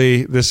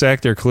this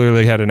actor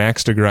clearly had an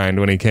axe to grind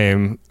when he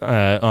came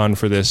on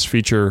for this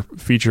feature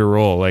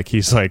role.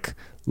 He's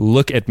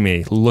look at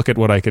me, look at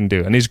what I can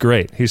do. And he's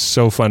great. He's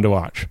so fun to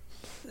watch.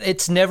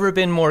 It's never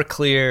been more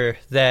clear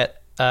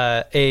that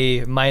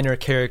a minor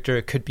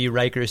character could be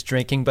Riker's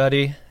drinking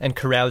buddy and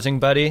carousing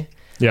buddy.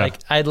 Yeah.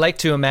 I'd like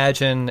to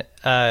imagine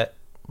an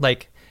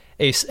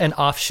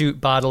offshoot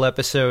bottle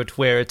episode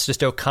where it's just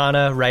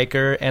Okana,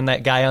 Riker, and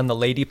that guy on the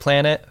lady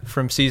planet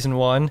from season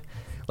 1.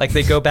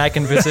 They go back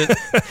and visit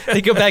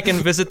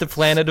the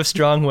planet of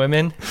strong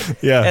women.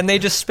 Yeah. And they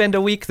just spend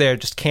a week there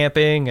just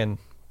camping and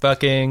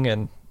fucking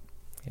and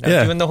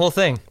doing the whole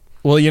thing.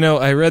 Well,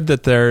 I read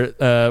that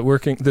they're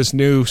working this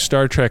new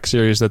Star Trek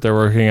series that they're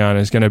working on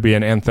is going to be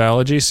an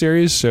anthology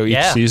series, so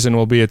each season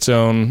will be its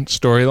own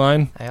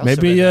storyline.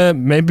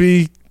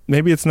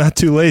 Maybe it's not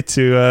too late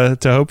to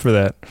hope for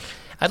that.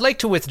 I'd like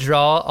to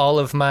withdraw all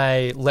of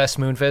my Les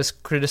Moonves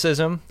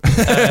criticism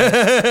in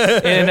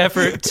an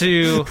effort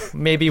to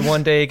maybe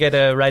one day get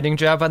a writing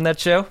job on that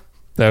show.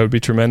 That would be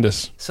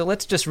tremendous. So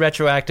let's just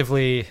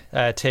retroactively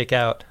take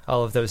out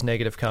all of those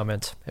negative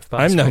comments, if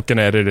possible. I'm not going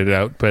to edit it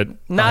out, but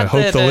I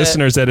hope the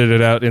listeners edit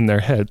it out in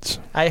their heads.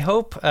 I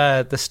hope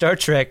the Star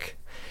Trek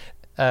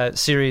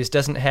series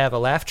doesn't have a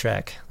laugh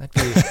track.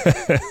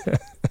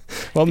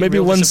 Well, maybe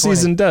one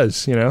season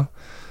does,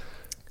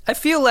 I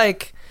feel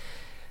like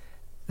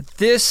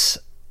this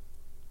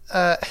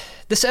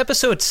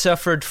episode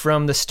suffered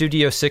from the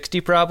Studio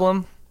 60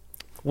 problem,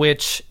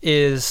 which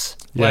is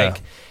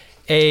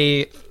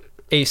a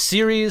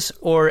series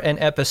or an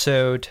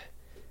episode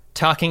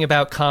talking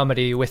about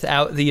comedy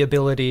without the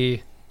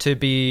ability to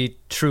be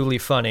truly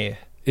funny.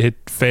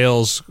 It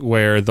fails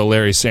where the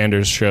Larry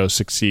Sanders Show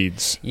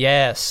succeeds.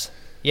 Yes,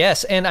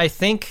 and I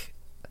think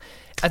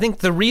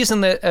the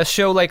reason that a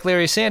show like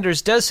Larry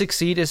Sanders does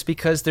succeed is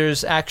because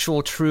there's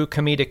actual true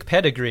comedic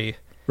pedigree.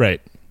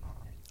 Right.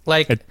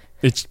 Like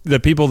it's the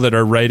people that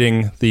are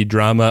writing the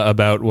drama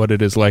about what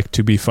it is like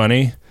to be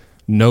funny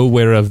know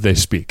whereof they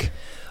speak.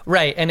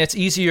 Right, and it's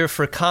easier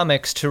for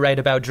comics to write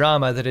about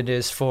drama than it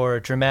is for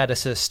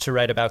dramaticists to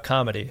write about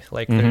comedy.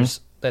 Like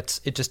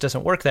it just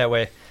doesn't work that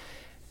way.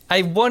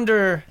 I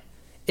wonder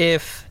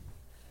if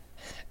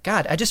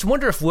I just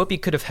wonder if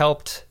Whoopi could have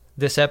helped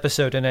this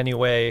episode in any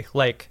way,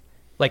 like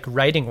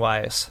writing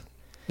wise.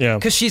 Yeah.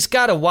 Because she's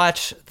got to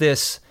watch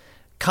this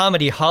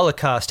comedy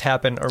holocaust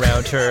happen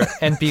around her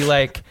and be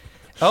like,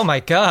 oh my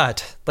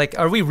God, like,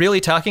 are we really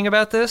talking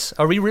about this?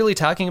 Are we really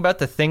talking about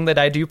the thing that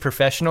I do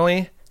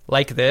professionally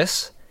like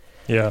this?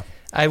 Yeah.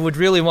 I would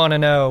really want to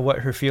know what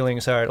her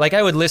feelings are. Like,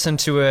 I would listen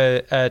to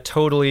a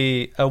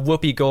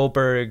Whoopi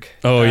Goldberg.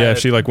 Oh, yeah.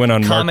 She like went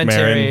on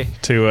commentary. Mark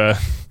Maron to.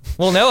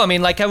 Well, no, I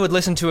mean, like, I would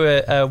listen to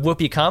a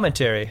Whoopi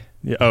commentary.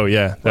 Yeah. Oh,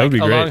 yeah. That would be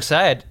great.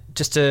 Alongside,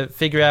 just to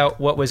figure out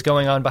what was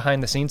going on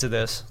behind the scenes of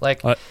this.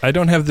 Like, I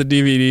don't have the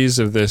DVDs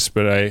of this,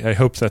 but I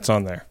hope that's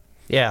on there.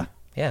 Yeah.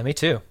 Yeah, me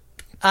too.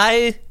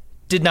 I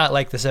did not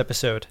like this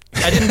episode.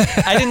 I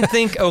didn't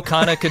think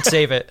Okana could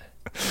save it.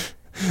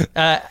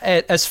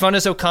 As fun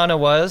as Okana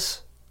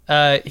was,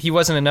 he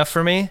wasn't enough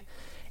for me.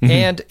 Mm-hmm.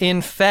 And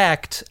in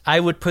fact, I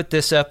would put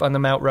this up on the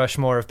Mount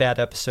Rushmore of bad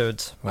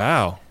episodes.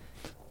 Wow.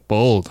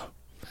 Bold.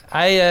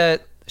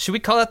 Should we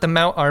call that the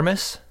Mount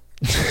Armis?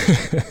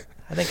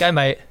 I think I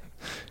might.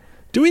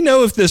 Do we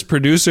know if this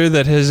producer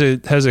that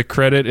has a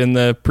credit in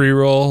the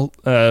pre-roll,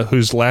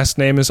 whose last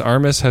name is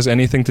Armis, has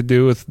anything to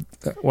do with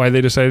why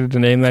they decided to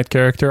name that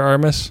character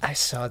Armis? I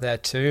saw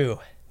that too.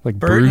 Like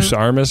Bruce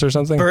Armis or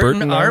something?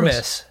 Burton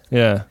Armis.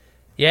 Yeah.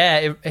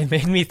 Yeah, it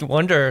made me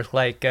wonder,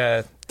 like...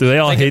 do they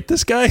all hate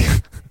this guy?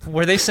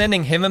 Were they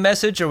sending him a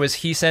message, or was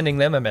he sending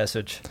them a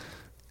message?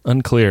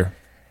 Unclear.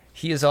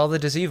 He is all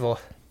that is evil.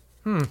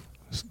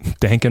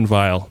 Dank and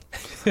vile.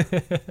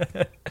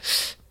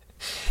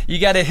 You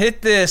gotta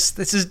hit this.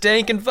 This is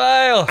dank and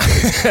vile.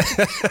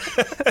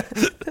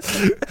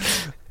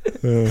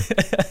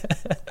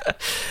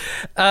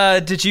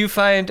 Did you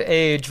find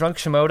a drunk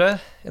Shimoda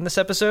in this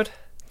episode?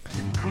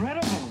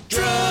 Incredible.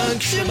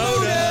 Drunk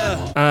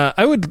Shimoda.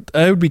 I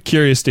would be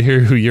curious to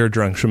hear who your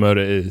drunk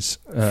Shimoda is.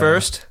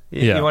 First?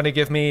 Yeah. You want to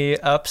give me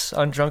ups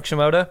on drunk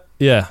Shimoda?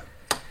 Yeah.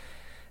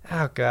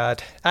 Oh,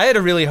 God. I had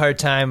a really hard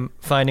time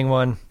finding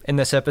one in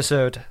this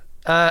episode.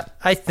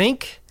 I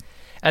think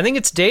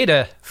it's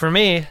Data for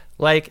me.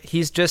 Like,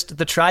 he's just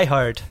the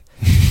try-hard.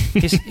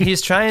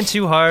 He's trying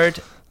too hard.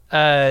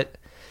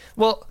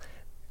 Well,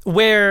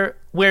 where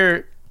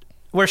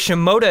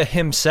Shimoda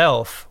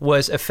himself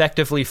was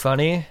effectively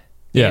funny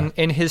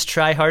in his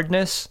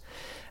try-hardness,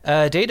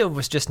 Data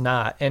was just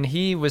not. And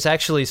he was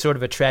actually sort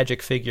of a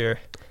tragic figure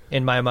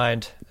in my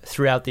mind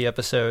throughout the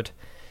episode.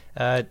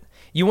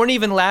 You weren't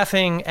even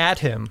laughing at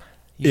him.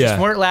 You just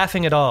weren't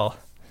laughing at all.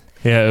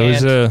 Yeah,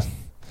 it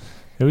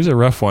was a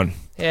rough one.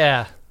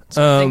 Yeah.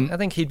 So I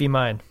think he'd be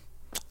mine.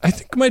 I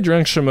think my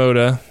drunk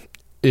Shimoda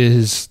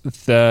is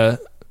the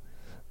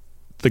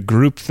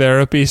group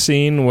therapy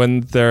scene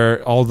when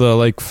they're all the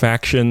like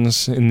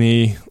factions in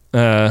the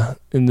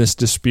in this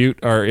dispute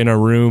are in a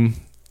room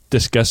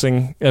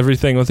discussing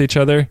everything with each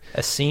other.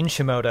 A scene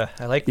Shimoda.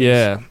 I like this.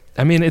 Yeah.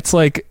 I mean, it's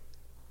like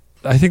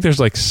I think there's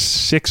like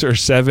 6 or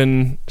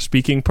 7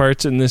 speaking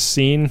parts in this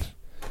scene,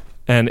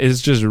 and it's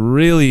just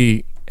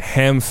really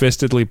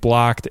ham-fistedly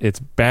blocked. It's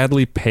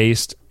badly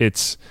paced.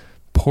 It's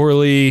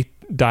poorly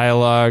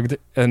dialogued,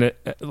 and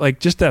like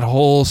just that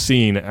whole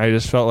scene, I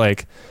just felt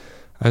like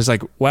I was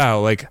like, wow,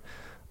 like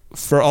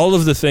for all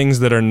of the things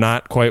that are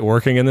not quite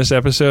working in this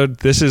episode,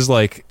 this is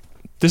like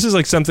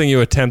something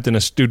you attempt in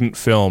a student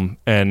film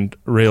and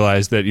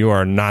realize that you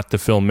are not the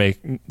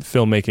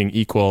filmmaking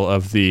equal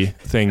of the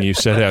thing you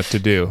set out to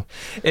do.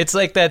 It's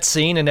like that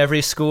scene in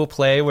every school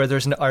play where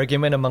there's an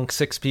argument among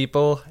 6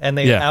 people and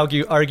they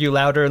argue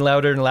louder and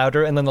louder and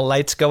louder, and then the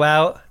lights go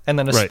out and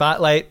then a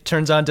spotlight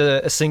turns onto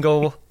a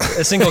single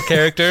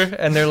character,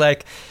 and they're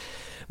like,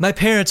 my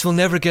parents will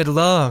never get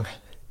along.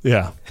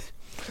 Yeah.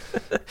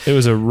 It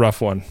was a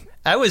rough one.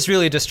 I was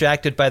really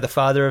distracted by the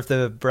father of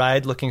the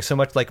bride looking so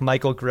much like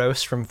Michael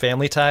Gross from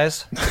Family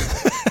Ties.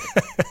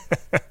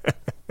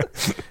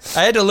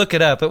 I had to look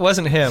it up. It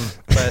wasn't him,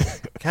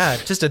 but God,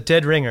 just a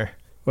dead ringer.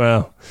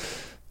 Wow.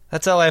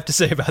 That's all I have to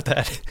say about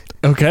that.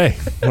 Okay,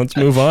 let's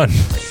move on. Make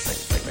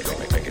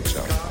it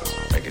so.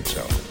 Make it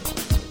so.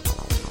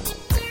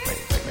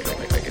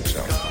 Make it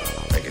so.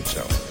 Make it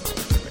so.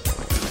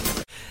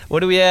 What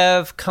do we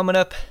have coming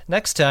up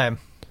next time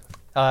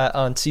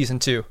on Season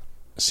 2?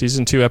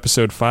 Season 2,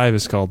 Episode 5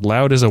 is called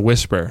Loud as a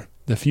Whisper.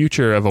 The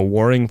future of a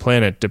warring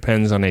planet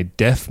depends on a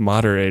deaf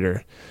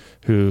moderator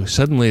who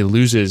suddenly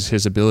loses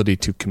his ability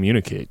to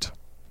communicate.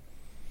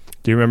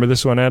 Do you remember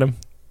this one, Adam?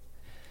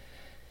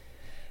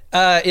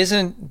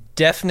 Isn't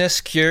deafness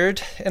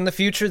cured in the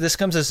future? This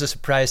comes as a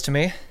surprise to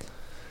me.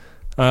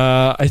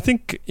 I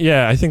think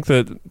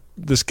that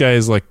this guy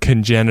is like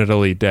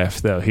congenitally deaf,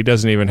 though. He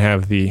doesn't even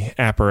have the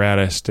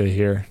apparatus to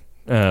hear.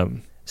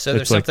 So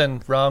there's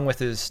something wrong with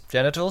his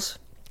genitals?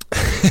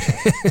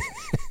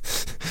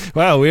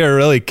 Wow, we are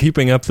really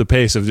keeping up the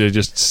pace of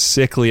just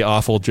sickly,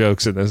 awful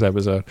jokes in this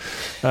episode.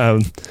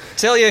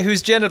 Tell you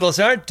whose genitals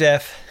aren't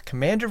deaf,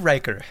 Commander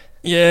Riker.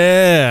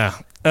 Yeah.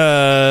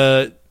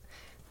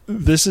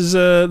 This is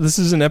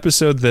an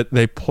episode that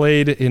they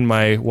played in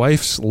my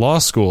wife's law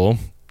school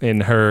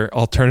in her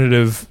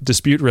alternative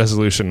dispute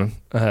resolution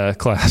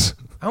class.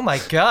 Oh my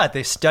God,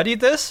 they studied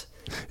this?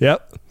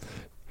 Yep.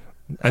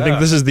 I think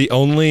this is the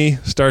only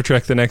Star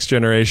Trek The Next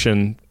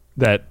Generation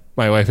that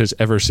my wife has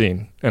ever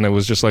seen. And it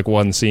was just like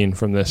one scene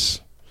from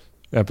this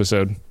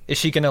episode. Is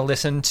she going to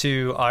listen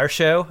to our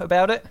show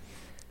about it?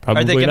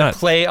 Probably Are they going to not.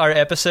 play our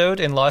episode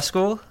in law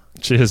school?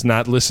 She has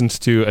not listened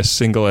to a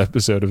single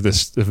episode of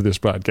this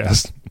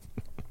podcast.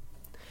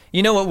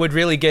 You know what would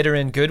really get her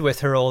in good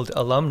with her old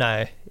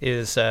alumni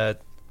is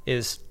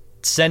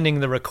sending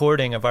the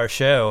recording of our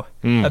show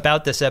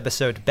about this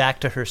episode back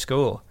to her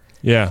school.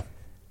 Yeah.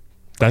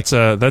 That's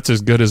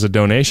as good as a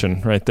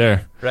donation right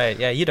there. Right,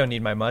 yeah, you don't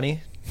need my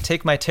money.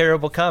 Take my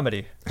terrible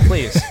comedy,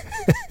 please.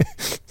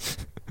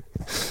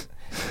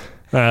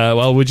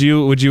 Well, would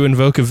you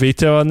invoke a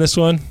veto on this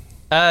one?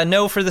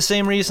 No, for the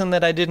same reason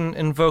that I didn't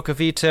invoke a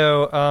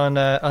veto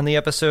on the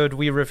episode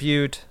we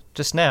reviewed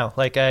just now.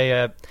 Like,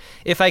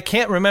 if I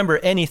can't remember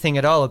anything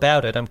at all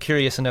about it, I'm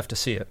curious enough to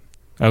see it.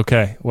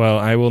 Okay, well,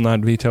 I will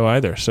not veto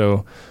either,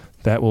 so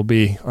that will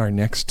be our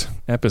next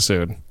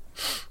episode.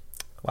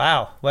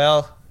 Wow,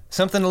 well,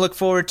 something to look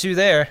forward to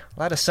there. A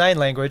lot of sign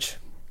language.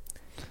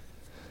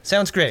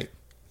 Sounds great.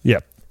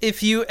 Yep.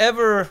 If you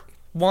ever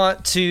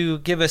want to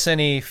give us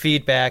any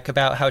feedback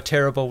about how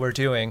terrible we're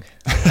doing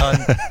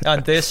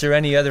on this or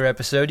any other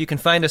episode, you can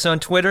find us on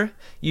Twitter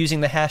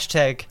using the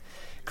hashtag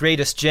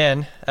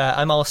GreatestGen.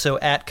 I'm also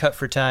at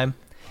CutForTime.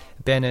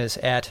 Ben is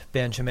at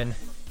Benjamin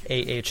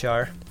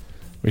AHR.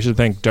 We should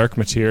thank Dark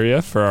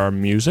Materia for our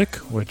music,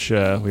 which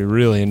we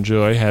really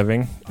enjoy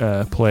having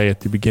play at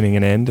the beginning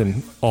and end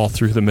and all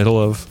through the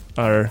middle of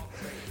our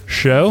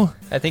show.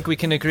 I think we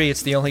can agree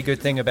it's the only good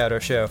thing about our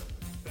show.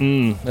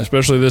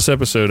 Especially this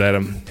episode,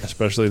 Adam.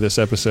 Especially this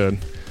episode.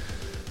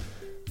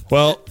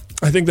 Well,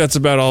 I think that's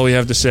about all we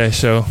have to say,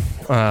 so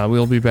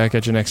we'll be back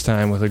at you next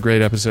time with a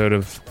great episode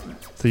of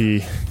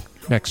The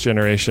Next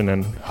Generation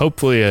and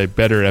hopefully a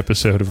better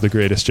episode of The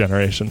Greatest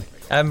Generation.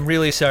 I'm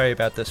really sorry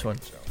about this one.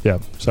 Yeah,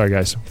 sorry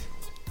guys.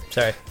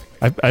 Sorry.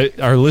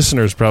 Our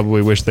listeners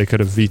probably wish they could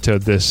have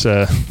vetoed this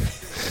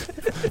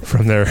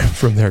from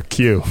their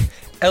queue.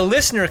 A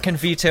listener can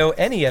veto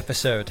any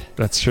episode.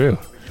 That's true.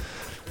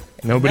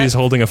 Nobody's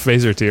holding a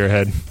phaser to your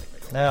head.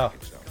 No.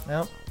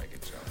 All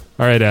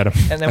right, Adam.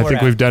 I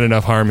think we've done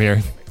enough harm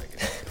here.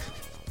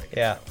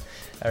 Yeah.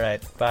 All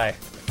right. Bye.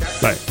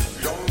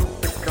 Bye.